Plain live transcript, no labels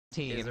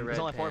team. red There's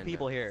only 4 panda.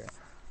 people here.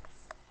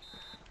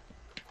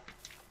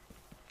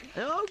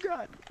 Oh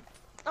god.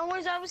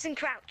 I was in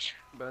crouch.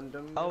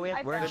 Oh,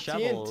 we're in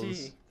shovels.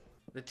 TNT.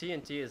 The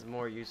TNT is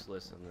more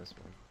useless on this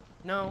one.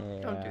 No,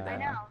 don't do Yeah. that. I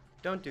know.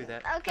 Don't do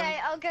that. Okay,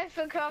 I'll go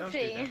for Don't do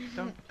Crafty. that.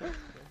 Don't do that.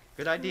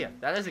 Good idea.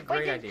 That is a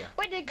great idea.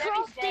 Wait, did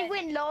Crafty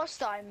win last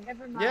time?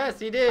 Never mind. Yes,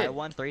 he I did.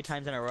 won 3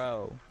 times in a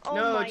row. Oh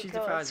No, my Cheesy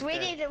god. Fries We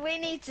is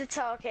dead. need to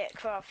target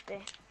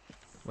Crafty.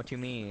 What do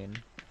you mean?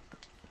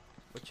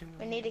 What you mean?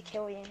 We need to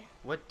kill you.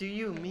 What do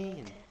you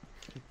mean?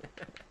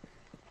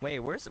 Wait,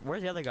 where's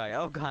the other guy?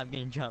 Oh god, I'm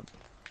getting jumped.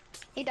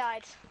 He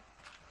died.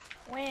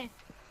 Where?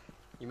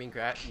 You mean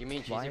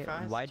Cheesy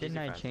Fries? Why Cheesy didn't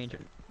I Fries is change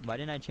dead. it? Why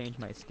didn't I change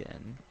my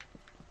skin?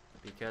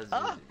 Because.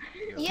 Ah!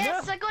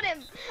 Yes, I got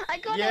him. I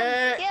got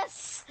Yeah. him.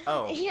 Yes.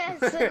 Oh.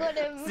 Yes, I got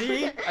him.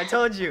 See, I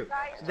told you.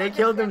 They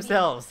killed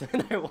themselves,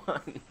 and I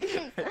won.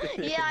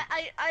 Yeah,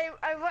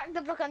 I whacked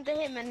the block under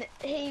him, and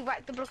he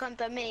whacked the block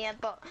under me,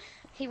 but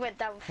he went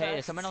down first. Hey,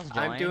 did someone else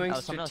join? I'm doing oh,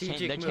 someone else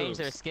strategic changed, they changed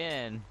their moves.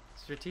 skin.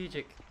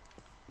 Strategic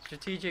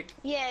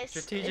Yes.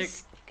 Cheesy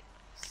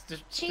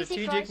Cheesy strategic Fries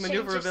changed his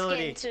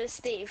maneuverability. skin to a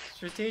Steve.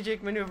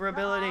 Strategic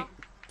maneuverability.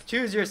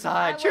 Choose your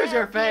side. Choose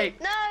your fate.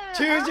 No.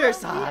 Choose your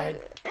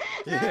side.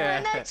 No, Yeah.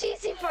 no,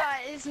 Cheesy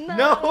Fries. No.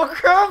 No,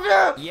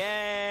 Kroger!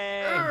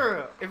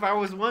 Yay! If I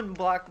was 1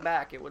 block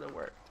back, it would have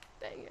worked.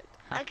 Dang it.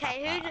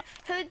 Okay,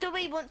 who do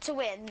we want to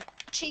win?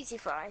 Cheesy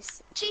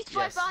Fries. Cheesy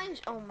Fries Yes.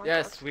 behind. Oh my god.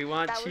 Yes, we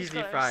want That was Cheesy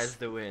close. Fries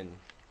to win.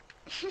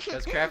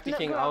 Because Crafty Not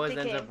King always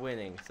Crafty ends up King.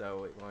 winning,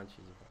 so we want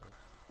Cheesy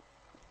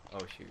Fries.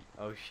 Oh shoot.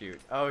 Oh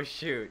shoot. Oh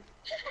shoot.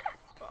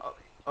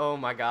 Oh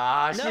my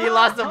gosh, he No!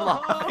 lost a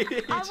block.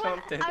 He I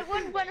jumped in.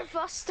 want one of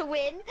us to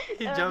win.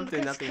 He jumped in,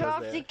 because nothing was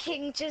Crafty there.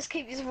 King just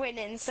keeps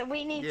winning, so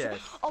we need Yes.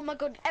 to. Oh my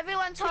god,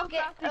 everyone target.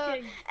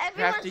 Crafty King.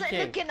 Everyone's Crafty King.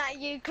 looking at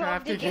you, Crafty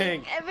Crafty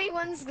King. King.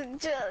 Everyone's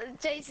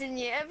chasing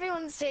you.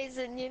 Everyone's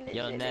chasing you. You'll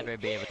literally. never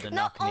be able to No,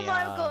 knock oh me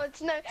my out. god,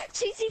 no.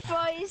 Cheesy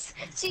Fries.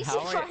 Cheesy How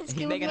are Fries he's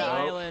killed making me. an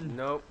island.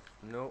 Nope.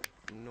 Nope.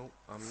 Nope.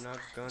 I'm not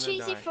gonna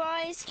Cheesy die.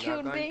 Fries Not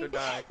killed going me. to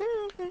die.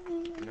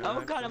 Oh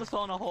god, I almost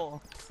fell in a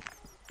hole.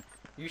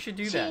 You should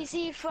do that.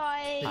 Cheesy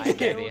Fries Hi,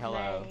 killed Zevy,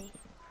 hello. me.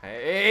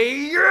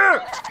 Hey, yeah!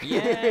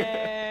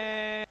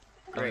 Yay!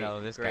 Great, Oh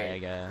no, this great, guy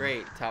again.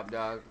 great, Top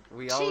Dog.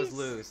 We always Cheese.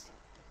 lose.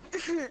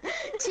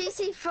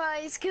 Cheesy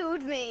Fries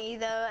killed me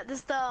though at the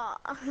start.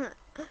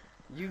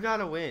 You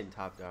gotta win,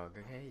 Top Dog.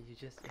 Okay, you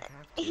just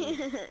have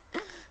to.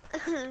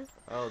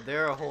 Oh,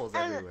 there are holes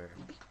everywhere.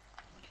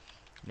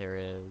 There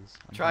is.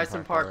 I'm Try doing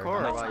some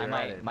parkour I while you're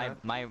might, at it, my,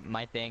 huh?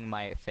 my thing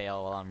might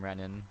fail while I'm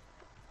running.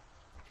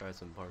 Try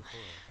some parkour.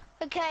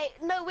 Okay,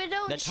 no, we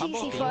don't The Tumble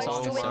Cheesy theme Fries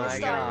song to Oh win so my this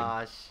good. time.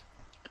 gosh.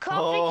 Crafty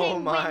Oh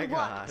King my win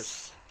gosh.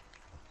 once.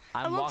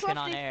 I'm want walking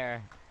on Crafty-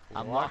 air.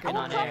 I'm Walking walking I on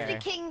want on Crafty air.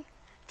 King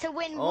to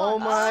win Oh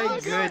once. my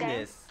this game.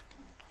 goodness.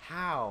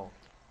 How?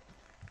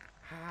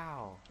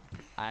 How?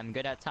 I'm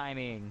good at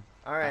timing.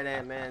 Alright,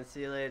 Ant-Man.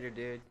 See you later,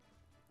 dude.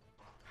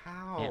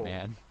 How?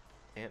 Ant-Man.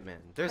 Ant-Man.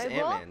 There's Wait,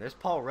 what? Ant-Man. There's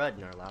Paul Rudd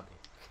in our lobby.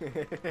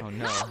 Oh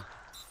no.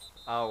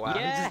 Oh wow, he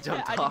Yeah, just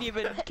jumped I off. didn't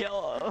even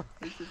kill.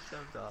 He just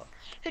jumped off.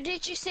 Who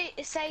did you say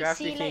see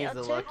Crafty you King is later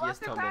the to?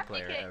 luckiest Welcome, Tumble Crafty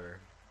player King. ever.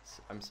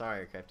 I'm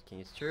sorry, Crafty King.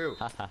 It's true.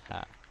 Ha ha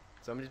ha.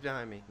 Somebody's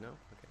behind me. No?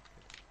 Okay.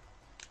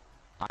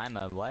 I'm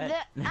a what?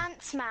 The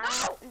Ants Man.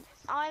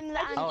 I'm the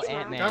Ants Oh, Man.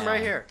 Ant-Man. Come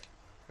right here.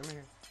 Come right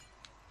here.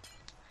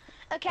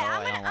 Okay, Oh,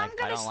 I I'm don't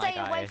gonna like stay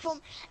away ice. from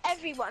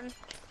everyone.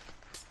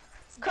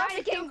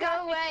 Crafty King,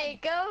 go away,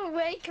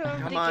 Crafty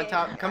Come on, King.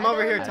 Top. Come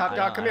over here, I Top don't-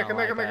 Dog. Come I here. don't Come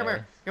here. like Come here. Come here.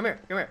 ice. Come here.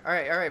 Come here. All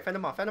right. All right. Fend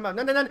them off. Fend them off.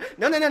 No. No. No. No.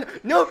 No. No.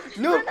 No. No.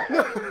 No.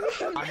 No.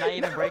 I'm not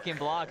even breaking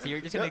blocks. You're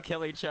just gonna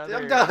kill each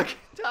other. Top Dog.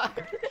 Die.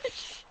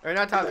 Or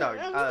not Top Dog.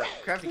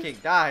 Crafty King.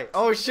 Die.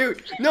 Oh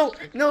shoot. No.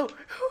 No.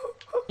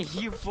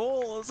 You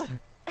fools.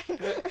 Kill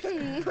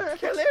him.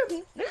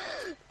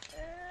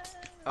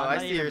 Oh, I'm I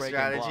not see even your breaking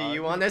strategy. You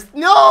blocks. want us?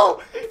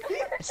 No!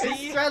 His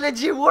See?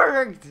 strategy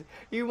worked.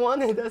 You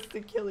wanted us to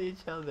kill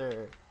each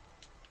other.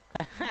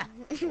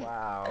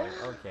 Wow.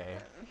 Okay.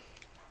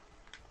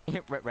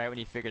 Right when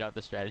you figured out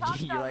the strategy, Top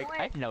you're dog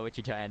like, I know what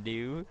you're trying to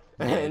do.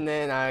 And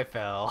then I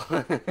fell.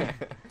 All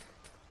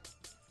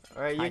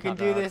right, you Hi, can Top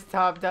do Dog. this,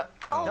 Top Dog.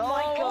 Oh No,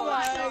 my oh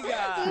god. my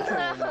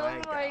God.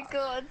 Oh my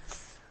god.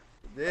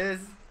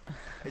 This.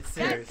 It's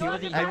serious. He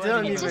wasn't- I he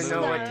don't wasn't even even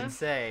know what moving. to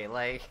say.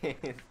 Like.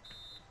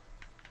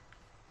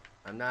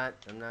 I'm not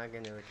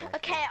gonna look at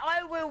Okay,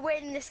 I will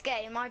win this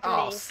game, I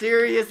Oh, believe.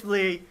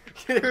 seriously?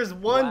 There's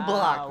one Wow,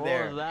 block what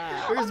there. was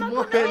that? There's Oh my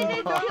one god, we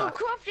need to kill block.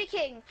 Crafty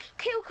King.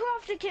 Kill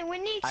Crafty King, we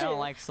need to. I don't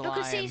like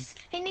Because slime.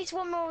 he needs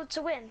one more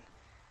to win.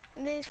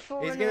 He needs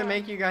 4 He's in a gonna row.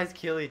 make you guys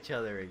kill each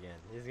other again.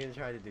 He's gonna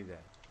try to do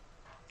that.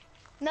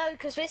 No,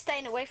 because we're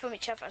staying away from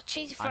each other.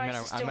 Cheesy Fries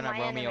is still I'm gonna my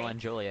Romeo enemy. and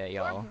Juliet,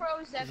 You're y'all.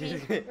 pro,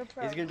 Zevy. You're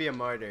pro. He's gonna be a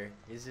martyr.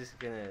 He's just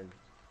gonna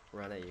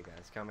run at you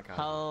guys. Kamikaze.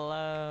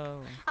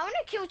 Hello. I want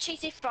to kill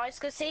Cheesy Fries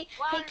because he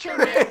Wow. killed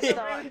me at the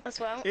start as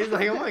well. He's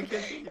like, oh my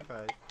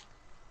god,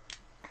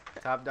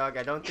 Top Dog,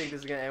 I don't think this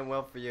is gonna end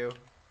well for you.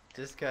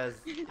 Just cause.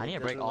 I need to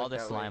it break doesn't all look the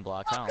that slime way.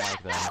 blocks. I don't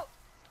like them.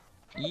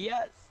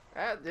 Yes.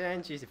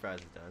 And cheesy fries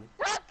is done.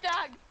 Top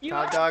dog. You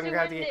Top have dog to and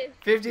crafty win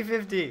king. this.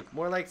 50-50.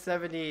 More like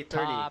 70-30.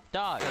 Top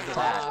dog. Look at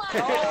Top that.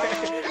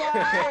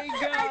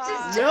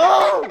 dog.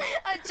 No!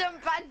 I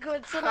jumped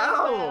backwards and I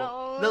How?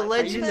 fell. The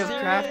legend of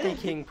serious? Crafty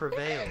King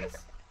prevails.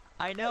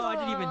 I know, I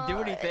didn't even do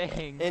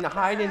anything. In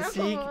hide and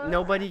seek,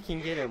 nobody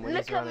can get him when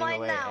Look he's at running mine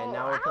away. now. And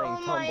now we're playing How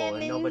am I a Tumble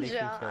and nobody can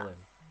ninja? kill him.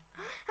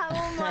 How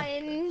am I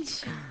in?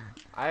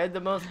 I had the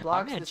most I'm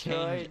blocks gonna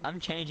destroyed. change. I'm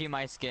changing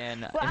my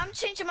skin. Well, I'm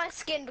changing my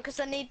skin because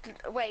I need.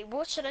 Wait,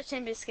 what should I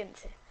change my skin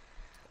to?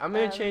 I'm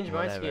gonna change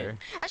my Whatever. skin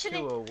Actually,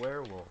 to a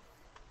werewolf.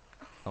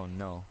 Oh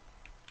no.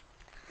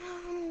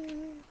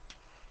 I'm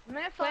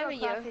gonna follow Where are you?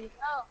 Crafty.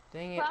 Oh,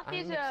 Dang it, I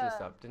Crafty's mixed this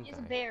up, didn't he's I?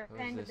 a bear, What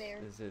is panda this? bear.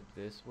 Is it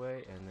this way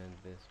and then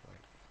this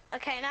way?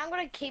 okay, now I'm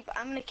gonna keep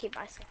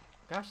my skin.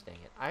 Gosh dang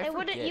it, I It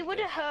would forget you would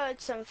have this.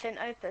 heard something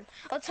open.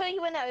 I'll tell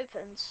you when it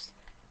opens.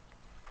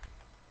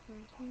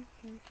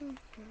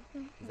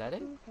 Is that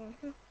it?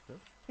 No,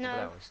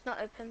 that one? it's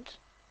not opened.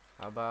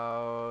 How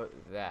about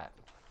that?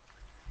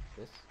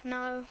 This?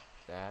 No,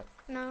 That?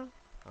 no,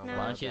 How No. Why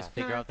about don't you just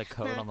that? figure out the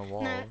code on the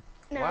wall? no.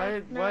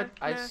 Why? No, What?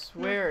 I no,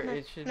 swear no,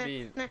 it should no,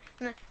 be. No,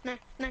 no, no,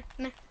 no,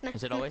 no, no.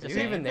 Is it always Are the you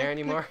same? even there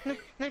anymore? You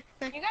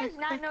guys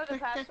not know the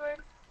password?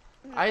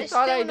 I It's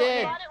thought I still not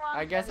did. yet.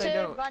 I guess I Two,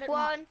 don't. Got it wrong.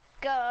 One,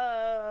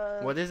 go.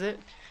 What is it?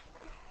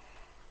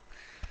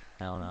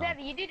 I don't know.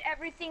 Zevy, you did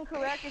everything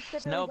correct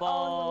except it was all in the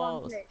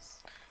wrong Snowballs. place.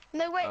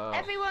 No, wait, Oh,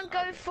 everyone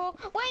go okay. for.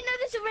 Wait, no,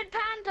 there's a red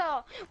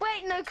panda.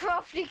 Wait, no,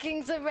 Crafty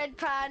King's a red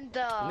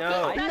panda.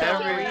 No, I He's did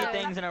not every- a three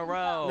things in a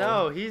row.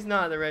 No, he's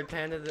not the red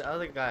panda. The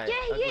other guy.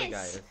 Yeah, he ugly is.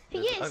 Guy is. He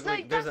There's is.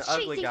 Ugly, No, there's that's an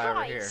ugly Cheesy guy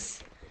over here.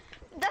 Fries.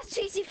 That's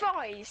Cheesy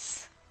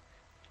Fries.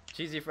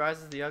 Cheesy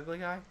fries is the ugly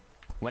guy.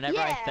 Whenever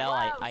I Yeah, fell,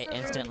 wow, I so rude.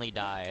 instantly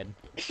died.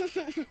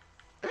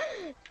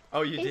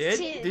 Oh, you It's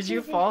did? Did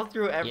you cheesy. fall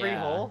through every Yeah.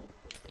 hole?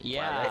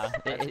 Yeah,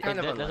 that's kind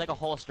of there's like unlucky. a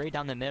hole straight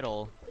down the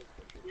middle.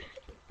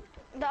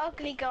 The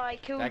ugly guy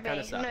killed That me. kind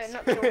of sucks. No,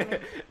 not killed me.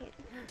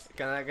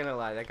 Not gonna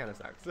lie, that kind of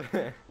sucks.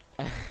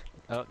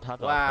 Oh, top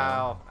dog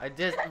Wow, I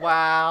just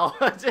wow,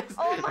 I just.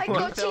 Oh my fell.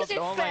 God, You fell- cheese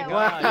oh my fell.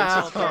 god,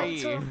 Wow. you fell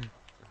three.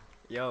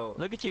 Yo.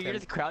 Look at you, you're Tim-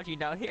 just crouching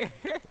down here.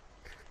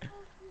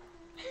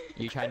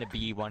 You trying to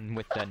be one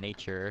with the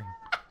nature.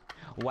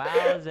 Wow,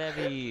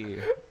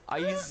 Zevy. Are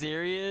you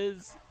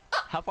serious?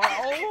 How far?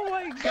 Oh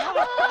my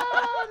god.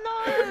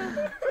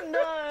 Oh no,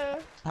 no.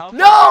 How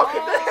No!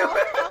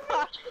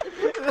 far?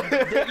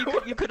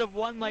 You could have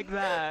won like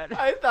that.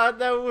 I thought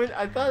that would.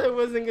 I thought it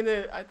wasn't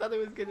gonna. I thought it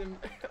was gonna.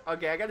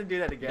 Okay, I gotta do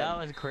that again. That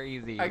was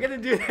crazy. I gotta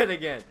do that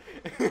again.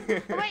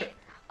 Wait,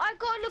 I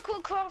gotta look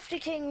what Crafty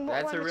King. What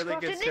That's one a is really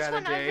good Crafty. This one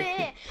over strategy.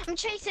 here. I'm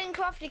chasing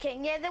Crafty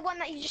King. Yeah, the one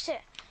that you just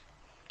hit.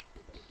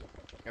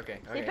 Okay.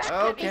 The Okay. back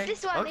Okay. It's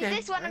this one. Okay. It's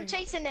this one. I'm alright.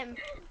 chasing him.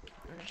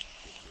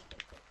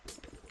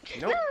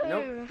 Nope. No.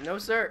 Nope. No,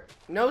 sir.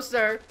 No,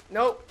 sir.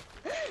 Nope.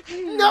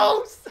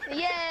 No. Sir.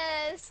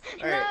 Yes.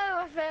 All right. No,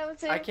 I failed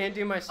to. I can't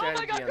do my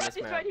strategy God, on this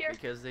Crafty's map right here.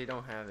 because they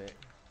don't have it.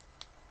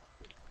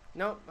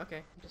 Nope. Okay.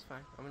 I'm just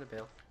fine. I'm gonna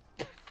bail.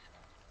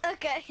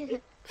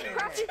 Okay.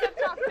 Crafty's up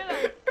top, kill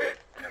him.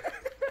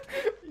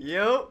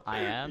 Yup. I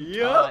am?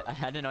 Yup. Oh,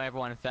 I didn't know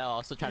everyone fell. I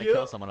was still trying to Yup.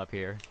 kill someone up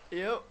here.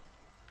 Yep.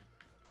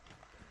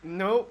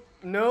 Nope.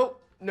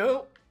 Nope.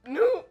 Nope.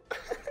 Nope.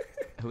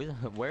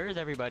 Where is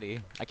everybody?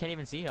 I can't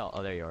even see y'all.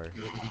 Oh, there you are.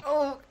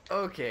 Oh.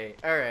 Okay.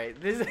 All right.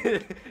 This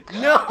is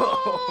no.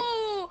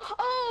 Oh,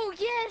 oh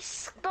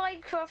yes,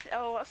 Minecraft.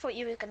 Oh, I thought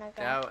you were gonna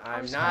go. No,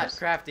 I'm so not sorry.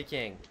 Crafty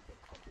King.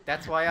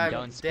 That's why I'm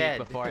Don't speak dead.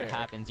 before it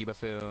happens, you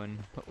buffoon.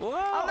 Whoa!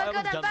 Oh my I God,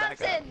 almost I'm jumped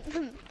back up.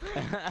 bouncing.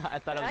 I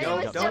thought I was I gonna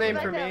almost jump Don't jumped aim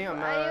back for up. back me. up.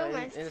 I'm I an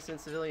almost-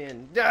 innocent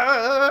civilian.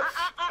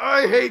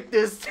 I hate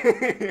this.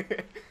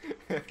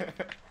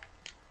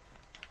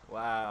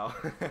 Wow.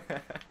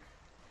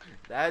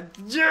 That.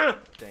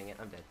 Dang it,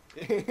 I'm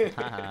dead.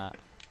 Haha.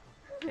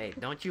 Hey,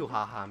 don't you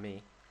haha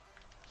me.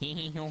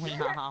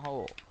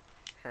 Hee-hee-hoo-hee-ha-ha-ho.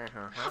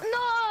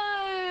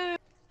 No.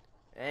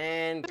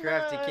 And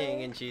Crafty No.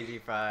 King and Cheesy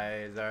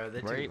Fries are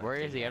the two. Where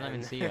is he? I don't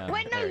even see him.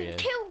 Wait, no, There he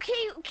is.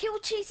 kill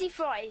Cheesy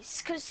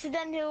Fries, cause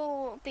then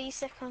he'll be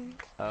second.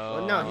 Oh,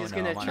 Well, no, he's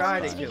gonna mine's try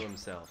to fine. kill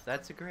himself.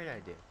 That's a great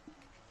idea.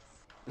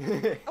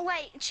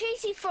 Wait,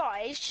 Cheesy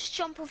Fries just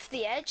jump off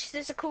the edge.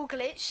 There's a cool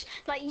glitch.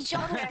 Like you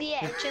jump off the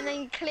edge and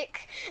then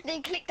click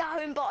the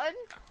home button.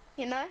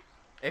 You know?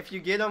 If you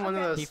get on one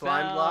of those He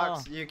slime fell.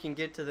 blocks, you can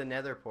get to the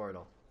Nether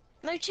portal.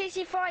 No,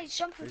 Cheesy Fries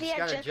jump You off the just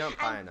edge gotta jump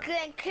high and enough.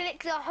 then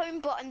click the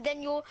home button. Then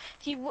Oh,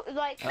 you'll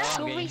I'm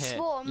getting hit.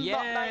 respawn. But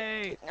like,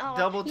 Yay! oh,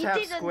 Double you tap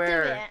didn't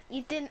square. Do it.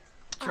 You didn't.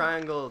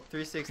 Triangle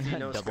 360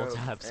 no Double scope.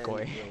 tap and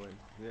square. you'll win.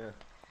 Yeah.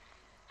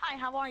 Hi,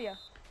 how are you?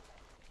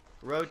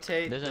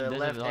 Rotate There's the a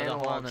left hole in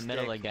analog the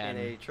middle stick again.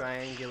 in a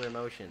triangular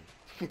motion.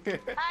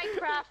 Hi,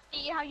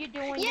 Crafty. How you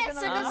doing? Yes,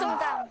 You're it gonna is all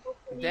down.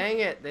 Dang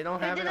it, they don't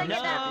Wait, have it did I on the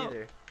get map that?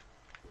 either.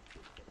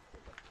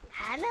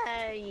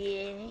 Hello,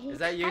 yeah. Is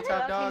that you, Hello,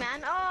 Top ugly Dog?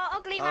 man. Oh,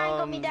 ugly man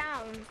got me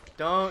down.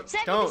 Don't,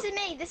 Zevy, don't. this is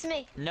me. This is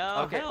me. No,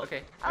 Okay, help.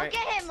 okay. I'll Alright.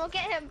 get him. I'll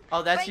get him.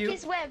 Oh, that's Break you?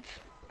 his web.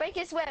 Break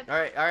his web.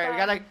 Alright,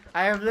 alright, Bye.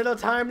 I have little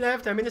time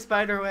left. I'm in a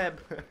spider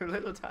web.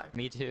 Little time.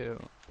 Me too.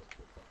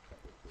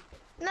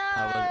 No,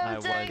 I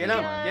was don't Get him!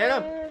 go. Get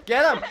him!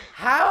 Get him!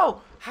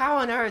 How? How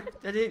on earth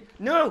did he?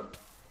 No!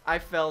 I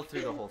fell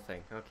through the whole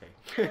thing. Okay.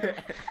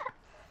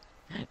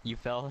 You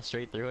fell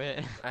straight through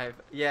it.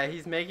 Yeah,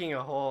 he's making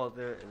a hole.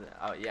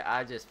 Oh yeah,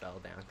 I just fell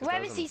down. 'Cause I Where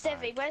was is on he, the side.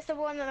 Zevy? Where's the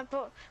one that I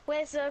put?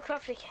 Where's the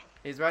coffee king?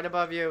 He's right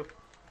above you.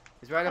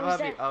 He's right Oh, above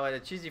he's you. there. Oh, and the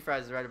cheesy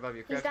fries is right above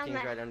you. He's Crafty down King's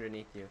there. right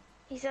underneath you.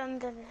 He's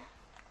under there.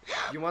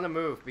 You want to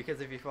move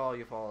because if you fall all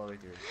the way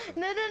through.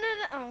 No, no, no,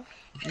 no. Oh.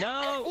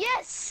 No.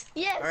 Yes,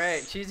 yes. All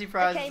right, cheesy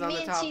fries Okay, is on me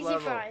the and top cheesy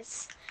level.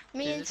 fries.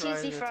 Me and Cheesy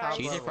fries cheesy in the top fries.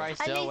 Cheesy level. fries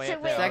I still need way to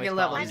up there. win. Second always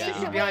level. falling I need He's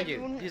to down. behind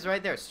win. you. He's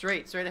right there.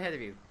 Straight ahead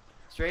of you.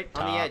 Straight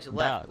on the Top edge.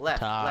 Left, dog, left,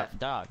 top left.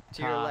 dog,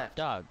 To your top left.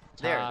 dog,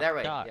 There, top that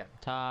way, dog, yeah.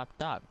 top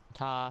dog,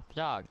 top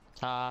dog,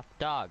 top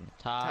dog,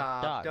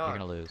 top dog. You're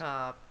gonna lose.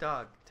 Top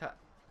dog. Top.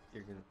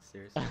 You're gonna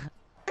seriously.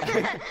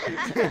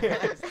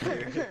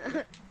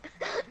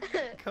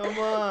 Come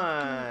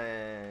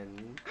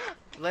on.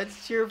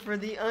 Let's cheer for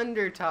the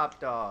under top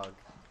dog.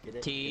 Get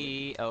it?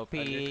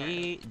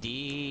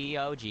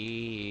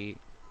 T-O-P-D-O-G.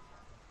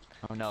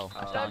 Oh no,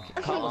 I Oh. found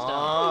Aw,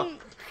 cobblestone.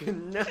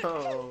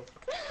 no.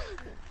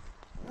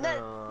 No,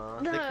 Aw,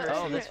 no. the curse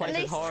Oh, this At place is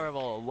least-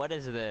 horrible. What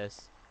is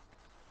this?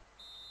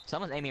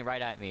 Someone's aiming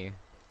right at me.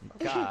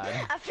 God.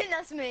 I think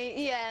that's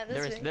me. Yeah,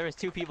 that's me. There was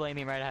two people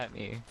aiming right at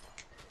me.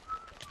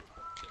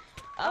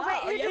 Oh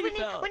wait, yeah, we you need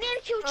fell. to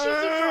kill cheesy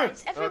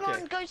fries. Everyone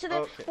Okay, go to the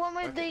okay, one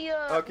with the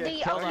okay.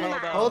 the Kill on the the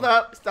hobo. map. Hold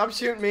up. Stop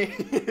shooting me.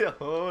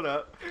 Hold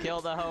up.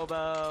 Kill the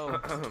hobo.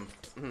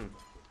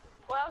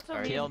 What else are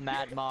Alright. we? Kill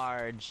Mad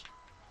Marge.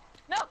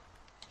 No.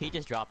 He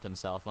just dropped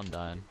himself. I'm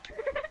done.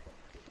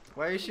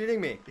 Why are you shooting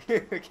me?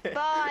 Okay.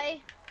 Bye.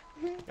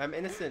 I'm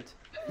innocent.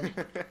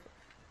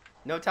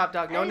 No top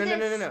dog. No, Who's no, no, no,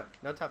 no, this? no.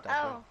 No top dog.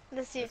 Oh,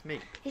 that's No. you. It's me.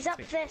 He's It's up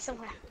me. there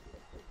somewhere.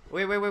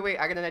 Wait.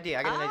 I got an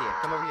idea. Come over here.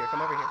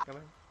 Come over here. Come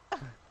over.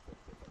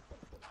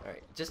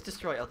 Alright, just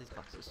destroy all these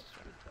boxes.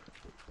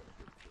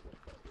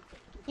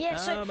 Yeah,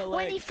 so my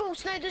when he leg.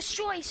 falls, no,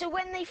 destroy. So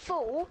when they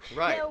fall,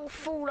 Right. they'll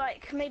fall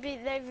like maybe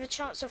they have a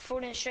chance of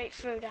falling straight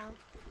down.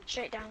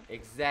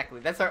 Exactly.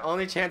 That's our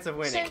only chance of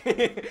winning. So-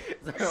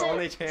 It's our So,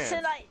 only chance. so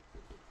like,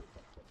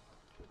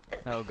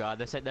 Oh god,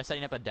 they're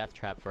setting up a death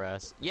trap for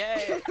us.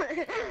 Yay! no,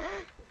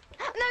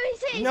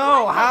 he's here.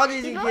 No, how did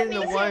he's he behind get in me,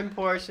 the he's one here.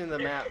 portion of the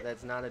map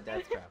that's not a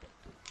death trap?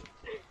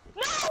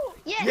 No.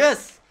 Yes.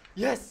 Yes!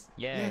 Yes!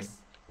 Yay. Yes!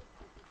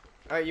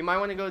 Alright, you might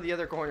want to go to the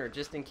other corner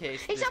just in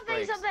case He's this up there.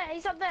 breaks. He's up there.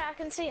 He's up there. I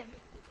can see him.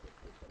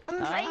 I'm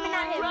aiming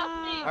at him.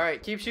 Crafty.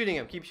 Alright, keep shooting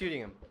him. Keep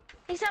shooting him.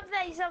 He's up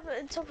there. He's up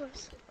at the top of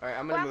us. Alright,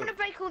 I'm Well, gonna I'm move. gonna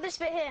break all this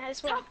bit here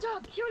as well. Top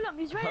dog, kill him.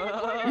 He's right in the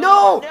corner.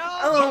 No! No!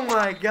 Oh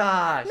my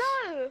gosh!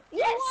 No.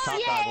 Yes. Top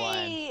Yay.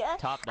 dog won.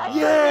 Top I dog.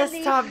 Yes!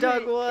 finally- Top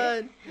dog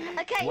won!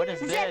 Okay. What is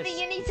this? Zevy,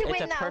 you need to It's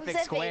win a now. perfect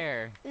Zevy.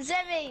 square.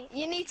 Zevy,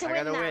 you need to I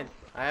win gotta now. win.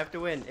 I have to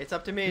win. It's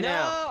up to me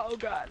now. Oh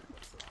god.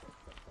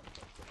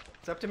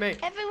 It's up to me.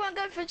 Everyone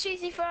go for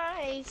cheesy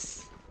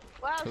fries.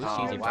 Wow. Who's Oh,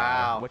 cheesy wow.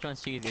 fry? Which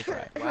one's cheesy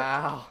fry?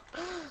 Wow.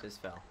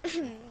 Just fell.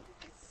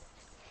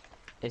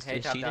 Is Hey,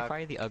 Top cheesy Dog.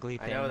 fry the ugly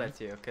I thing? know that's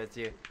you, because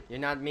you're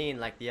not mean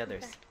like the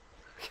others.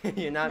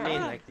 You're not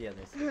mean like the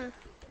others.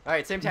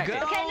 Alright, same tactic.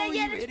 Go. Okay, Oh,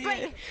 yeah, you let's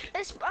idiot.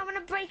 break. I'm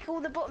gonna break all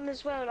the bottom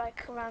as well,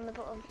 like around the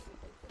bottom.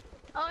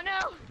 Oh no.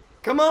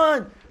 Come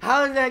on!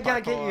 How did that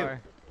guy get you? Parkour.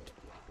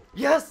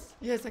 Yes!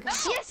 Yes, I got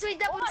Yes, we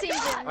double teamed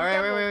him. All right,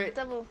 double, wait.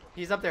 Double.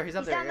 He's up there. He's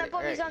up He's there. down that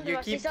bottom, he's under you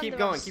us, keep he's under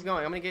going. us. Keep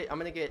going. I'm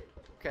gonna get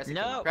Crafty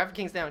No. King. Crafty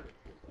King's down.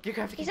 Get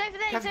Crafty King. He's over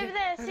there. He's Crafty over King.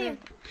 there. I see him.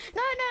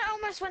 No, I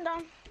almost went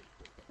down.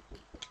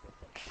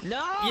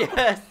 No!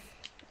 Yes.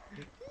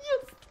 Yes.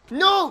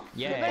 No.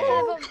 Yay.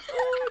 We're both at the bottom.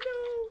 Oh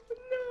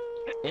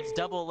no. No. It's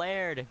double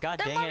layered. God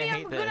Don't dang it, worry, I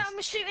hate this.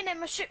 I'm shooting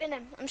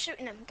him. I'm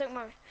shooting him. Don't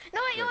worry.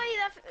 No,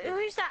 wait,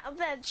 who's that up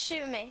there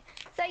shooting me?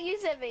 Is that you,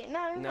 Zevy?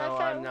 No, No, I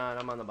fell. I'm not.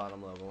 I'm on the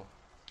bottom level.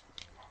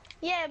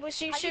 Yeah,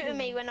 was you How you shooting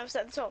me doing? when I was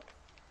at the top?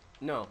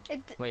 No.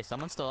 Wait,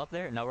 someone's still up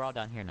there? No, we're all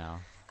down here now.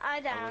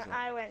 wasn't.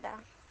 I went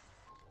down.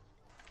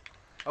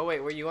 Oh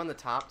wait, were you on the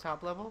top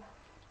level?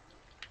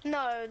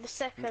 No, the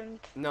second.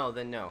 No,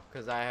 then no,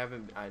 cause I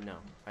haven't. I know.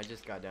 I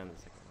just got down to the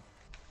second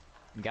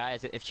level.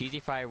 Guys, if Cheesy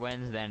Fry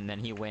wins, then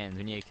he wins.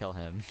 We need to kill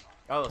him.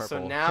 Oh, so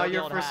Purple. now Kill the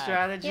you're old for hag.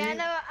 strategy. Yeah,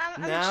 no,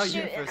 I'm Now shooting.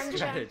 you're for I'm trying.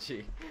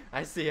 strategy.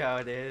 I see how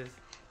it is.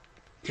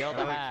 Kill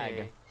the Okay. hag.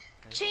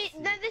 I Cheat. see.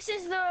 No, this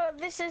is the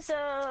He's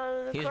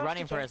crafty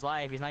running for kid. his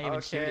life. He's not even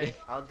Okay, shooting.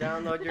 I'll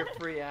download your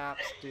free apps,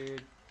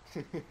 dude.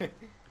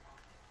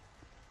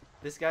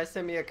 This guy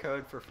sent me a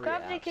code for free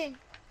Crafty apps. king.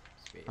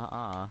 Sweet,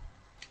 Uh-uh.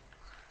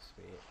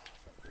 sweet.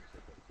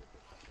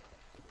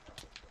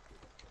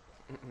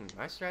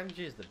 My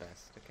strategy is the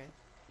best, okay?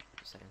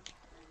 Just saying.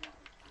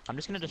 I'm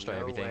just gonna There's destroy no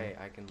everything. way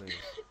I can lose.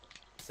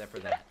 Except for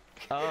that.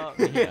 Oh,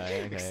 yeah,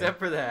 okay. Except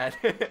for that.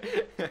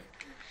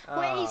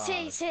 he's here,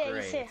 he's here,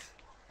 he's here. Great.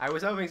 I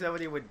was hoping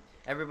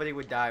everybody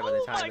would die by the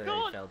Oh time my that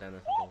God. they fell down the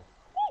hole.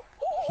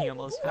 He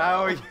almost fell.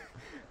 How are you?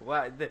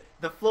 Wow,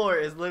 the floor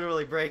is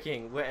literally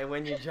breaking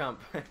when you jump.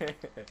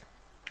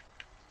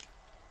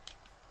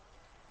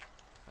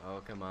 Oh,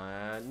 come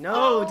on.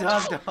 No,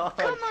 Top Dog.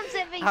 Come on,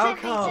 Zevy, How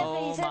Zevy, come?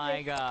 Oh Zevy, my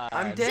Zevy. god.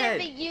 I'm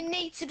dead. Zevy, you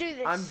need to do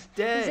this. I'm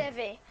dead.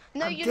 Zevy.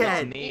 No, I'm you're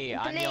dead. not. Me, You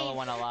I'm the only believe.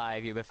 one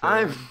alive, you buffoon.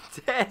 I'm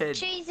dead.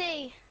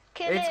 Cheesy,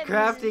 kill It's him.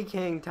 Crafty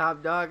King,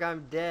 Top Dog.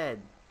 I'm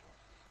dead.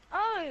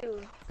 Oh.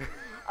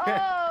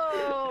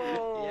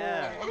 Oh.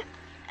 Yeah.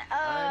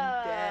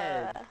 I'm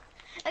dead.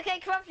 Okay,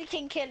 Crafty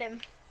King, kill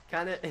him.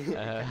 Kinda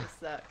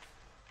sucks.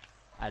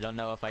 I don't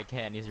know if I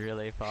can, he's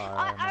really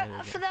far.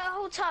 For the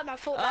whole time, I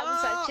thought that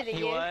was actually he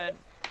you. won.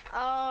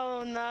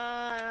 Oh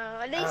no!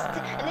 At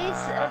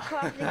least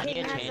Crafty I King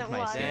need to change hasn't my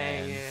won. sim.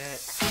 Dang it.